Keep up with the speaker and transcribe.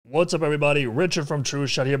What's up, everybody? Richard from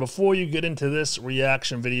TrueShot here. Before you get into this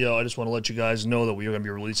reaction video, I just want to let you guys know that we are going to be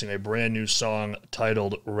releasing a brand new song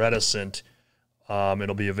titled Reticent.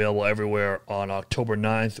 It'll be available everywhere on October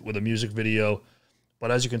 9th with a music video.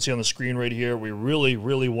 But as you can see on the screen right here, we really,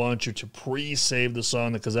 really want you to pre-save the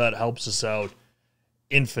song because that helps us out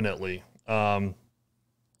infinitely. So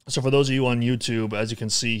for those of you on YouTube, as you can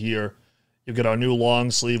see here, you get our new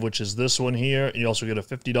long sleeve, which is this one here. And you also get a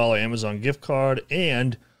 $50 Amazon gift card,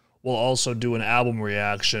 and we'll also do an album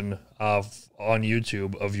reaction on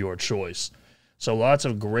YouTube of your choice. So lots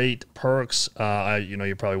of great perks. You know,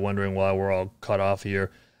 you're probably wondering why we're all cut off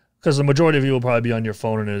here, because the majority of you will probably be on your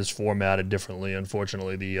phone and it is formatted differently.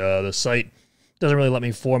 Unfortunately, the site doesn't really let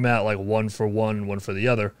me format like one for one, one for the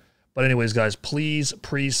other. But anyways, guys, please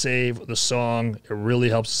pre-save the song. It really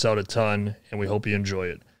helps us out a ton, and we hope you enjoy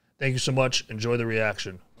it. Thank you so much. Enjoy the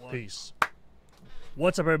reaction. Peace.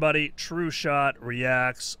 What's up, everybody? TrueShot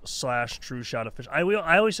Reacts / TrueShot Official.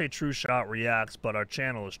 I always say TrueShot Reacts, but our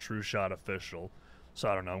channel is TrueShot Official. So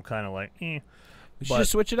I don't know. I'm kind of like, We should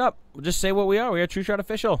just switch it up. We'll just say what we are. We are TrueShot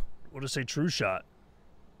Official. We'll just say TrueShot.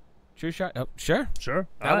 TrueShot? Oh, sure. Sure.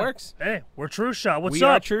 That works. Hey, we're TrueShot. What's up? We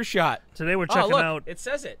are TrueShot. Today we're checking out. It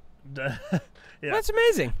says it. Yeah. That's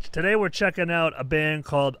amazing. Today we're checking out a band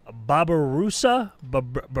called BABIRUSA.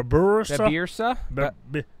 BABIRUSA.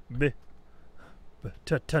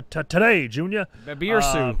 Today, Junior.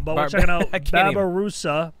 BABIRUSA. But we're checking out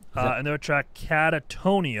BABIRUSA and their track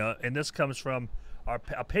Catatonia, and this comes from a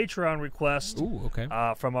Patreon request. Ooh, okay.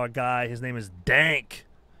 From our guy. His name is DENK.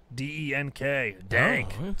 D-E-N-K.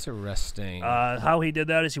 DENK. Oh, interesting. How he did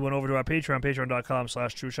that is he went over to our Patreon,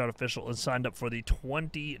 patreon.com/TrueShotOfficial, and signed up for the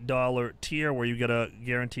 $20 tier where you get a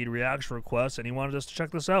guaranteed reaction request, and he wanted us to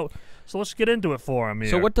check this out. So let's get into it for him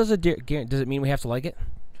here. So what does it does it mean we have to like it?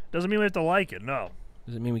 Doesn't mean we have to like it, no.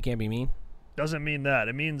 Does it mean we can't be mean? Doesn't mean that.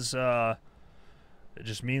 It means, it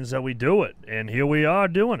just means that we do it, and here we are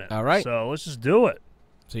doing it. All right. So let's just do it.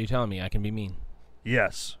 So you're telling me I can be mean?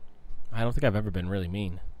 Yes. I don't think I've ever been really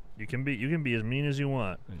mean. You can be as mean as you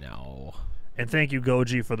want. No. And thank you,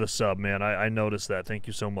 Goji, for the sub, man. I noticed that. Thank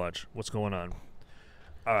you so much. What's going on?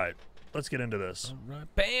 All right. Let's get into this. All right.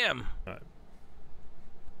 Bam! All right.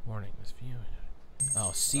 Warning. This view.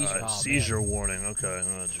 Oh, seizure. Right, seizure warning. Okay.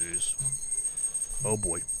 Oh, jeez. Oh,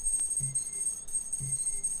 boy.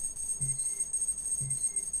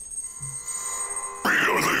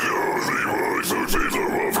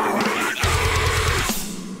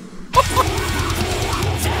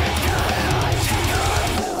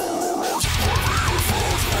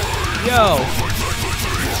 Yo!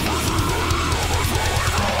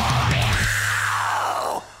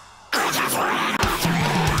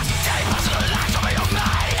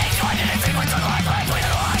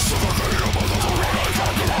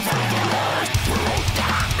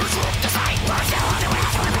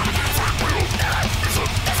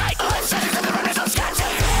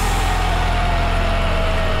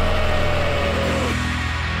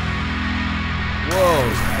 Whoa,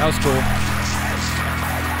 that was cool.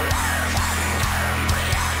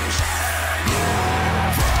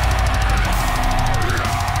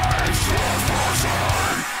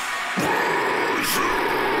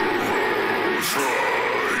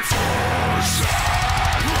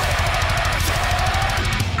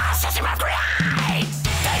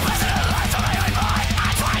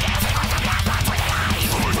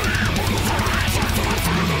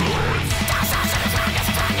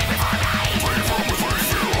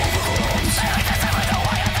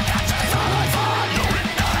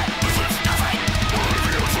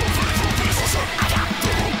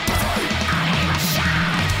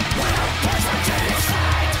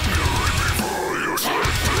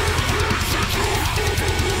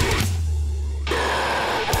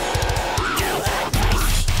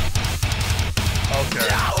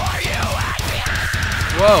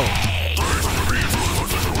 Whoa.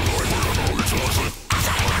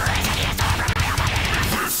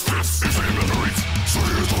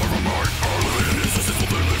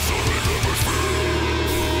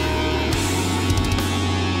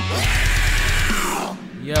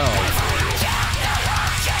 Yo.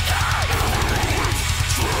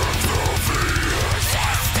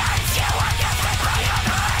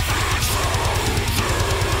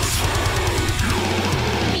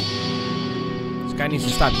 This guy needs to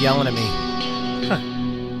stop yelling at me.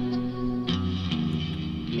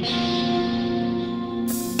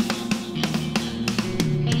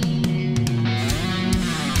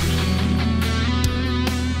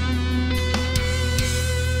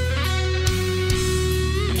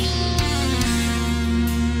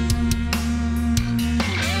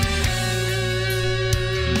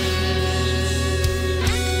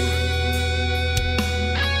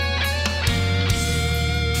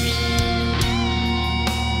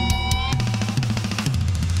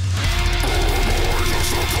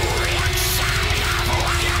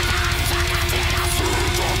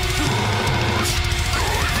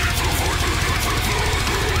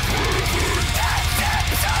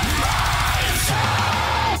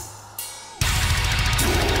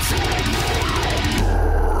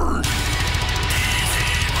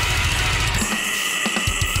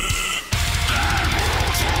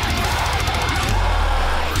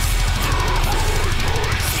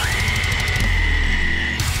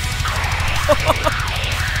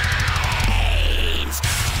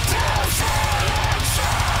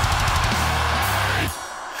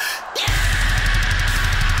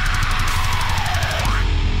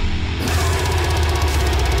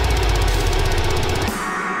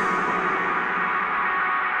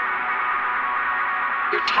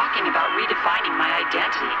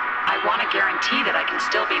 I want a guarantee that I can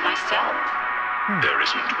still be myself. There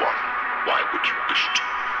isn't one. Why would you wish to?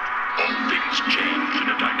 All things change in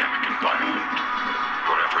a dynamic environment.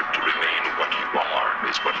 Your effort to remain what you are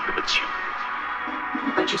is what limits you.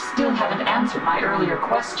 But you still haven't answered my earlier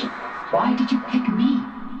question. Why did you pick me?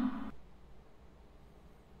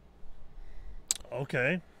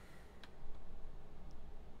 Okay.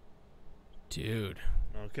 Dude.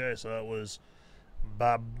 Okay, so that was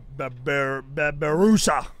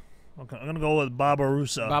Babirusa. Okay, I'm gonna go with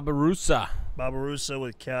Babirusa. Babirusa. Babirusa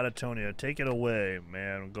with Catatonia. Take it away,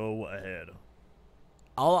 man. Go ahead.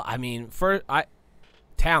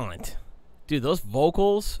 Talent. Dude, those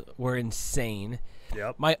vocals were insane.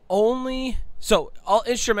 Yep. All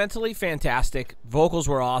instrumentally fantastic. Vocals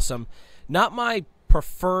were awesome. Not my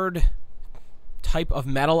preferred type of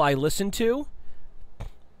metal I listen to,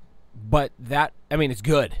 but it's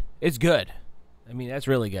good. It's good. I mean, that's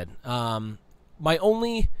really good. My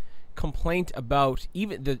only complaint about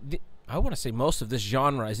even I want to say most of this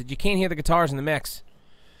genre is that you can't hear the guitars in the mix.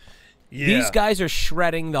 Yeah. These guys are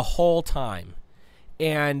shredding the whole time.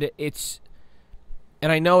 And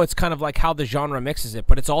I know it's kind of like how the genre mixes it,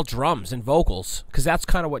 but it's all drums and vocals because that's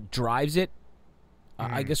kind of what drives it.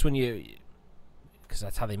 I guess because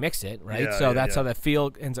that's how they mix it, right? Yeah, so that's how the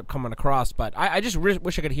feel ends up coming across. But I just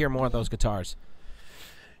wish I could hear more of those guitars.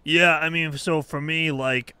 Yeah, I mean, so for me,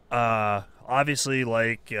 like, obviously,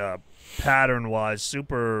 like, pattern-wise,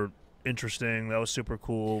 super interesting. That was super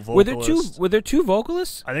cool. Vocalist. Were there two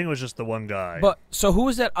vocalists? I think it was just the one guy. But so who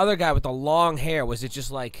was that other guy with the long hair? Was it just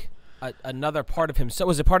like another part of himself?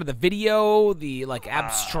 Was it part of the video, the like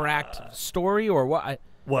abstract story, or what?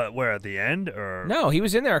 What? Where at the end, or no? He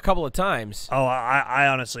was in there a couple of times. Oh, I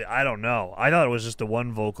honestly I don't know. I thought it was just the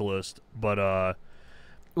one vocalist, but well,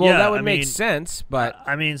 yeah, that would make sense. But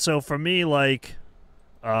I mean, so for me, like,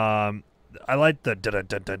 I like the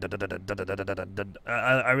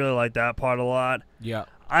I really like that part a lot. Yeah.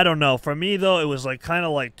 I don't know. For me though, it was like kind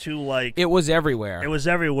of like too like it was everywhere. It was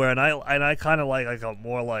everywhere, and I kind of like a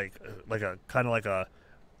more like a kind of like a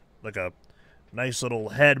nice little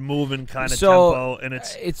head moving kind of tempo, and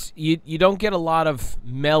it's you don't get a lot of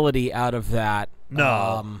melody out of that.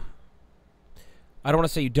 No. I don't want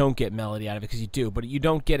to say you don't get melody out of it because you do, but you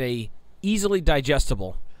don't get a easily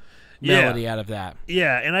digestible melody out of that.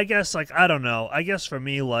 Yeah, and I guess like I don't know. I guess for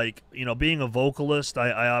me, like, you know, being a vocalist,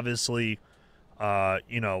 I obviously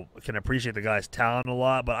you know, can appreciate the guy's talent a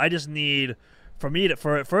lot, but I just need for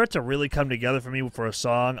it to really come together for me for a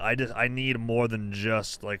song, I need more than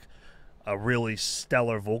just like a really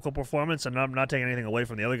stellar vocal performance. And I'm not taking anything away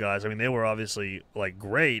from the other guys. I mean, they were obviously like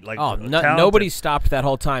great. Like nobody stopped that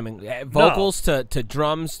whole time. And vocals to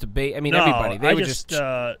drums to bass. I mean, everybody. They were just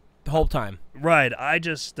the whole time. Right. I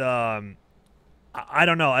just I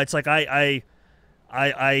don't know. It's like I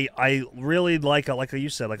really like you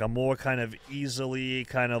said, like a more kind of easily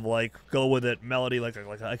kind of like go with it melody, like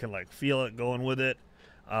I can like feel it going with it.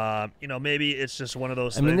 You know, maybe it's just one of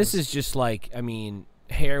those things. I mean, this is just like, I mean,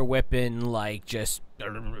 hair whipping, like just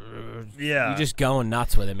you're just going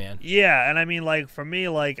nuts with it, man. Yeah, and I mean, like for me,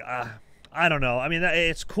 like I don't know. I mean,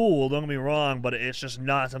 it's cool. Don't get me wrong, but it's just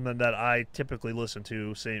not something that I typically listen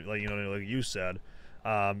to. Same, like, you know, like you said.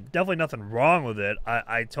 Definitely nothing wrong with it.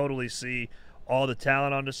 I totally see all the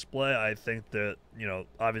talent on display. I think that, you know,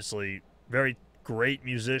 obviously very great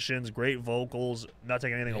musicians, great vocals. Not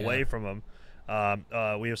taking anything away from them.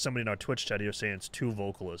 We have somebody in our Twitch chat here saying it's two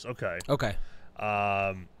vocalists. Okay. Okay.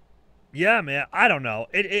 Yeah, man. I don't know.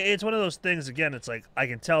 It's one of those things. Again, it's like I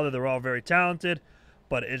can tell that they're all very talented,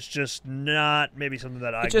 but it's just not maybe something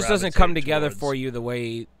that I. It just doesn't come together for you the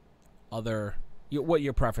way what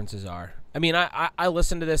your preferences are. I mean, I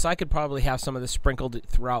listen to this. I could probably have some of this sprinkled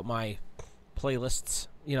throughout my playlists,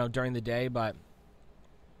 you know, during the day, but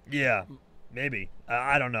yeah, maybe.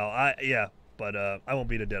 I don't know. But I won't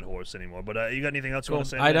beat a dead horse anymore. But you got anything else you want to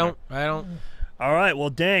say? I don't. All right, well,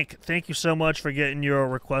 Dank, thank you so much for getting your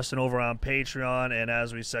request over on Patreon. And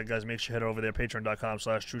as we said, guys, make sure you head over there,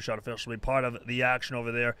 patreon.com/TrueShotOfficial, be part of the action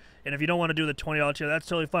over there. And if you don't want to do the $20 tier, that's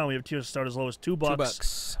totally fine. We have tiers that start as low as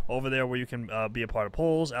 $2 over there where you can be a part of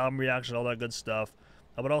polls, album reactions, all that good stuff.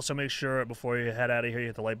 But also make sure before you head out of here, you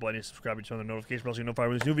hit the like button, you subscribe, you turn on the notification bell so you know if I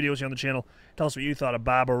release new videos here on the channel. Tell us what you thought of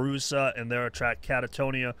Babirusa and their track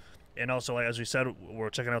Catatonia. And also, like as we said, we're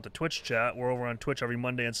checking out the Twitch chat. We're over on Twitch every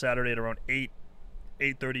Monday and Saturday at around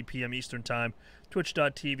 8:30 p.m. Eastern Time,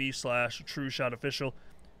 twitch.tv/TrueShotOfficial.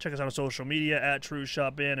 Check us out on social media at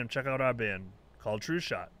TrueShot Band, and check out our band called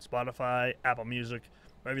TrueShot. Spotify, Apple Music,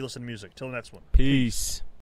 wherever you listen to music. Till the next one. Peace.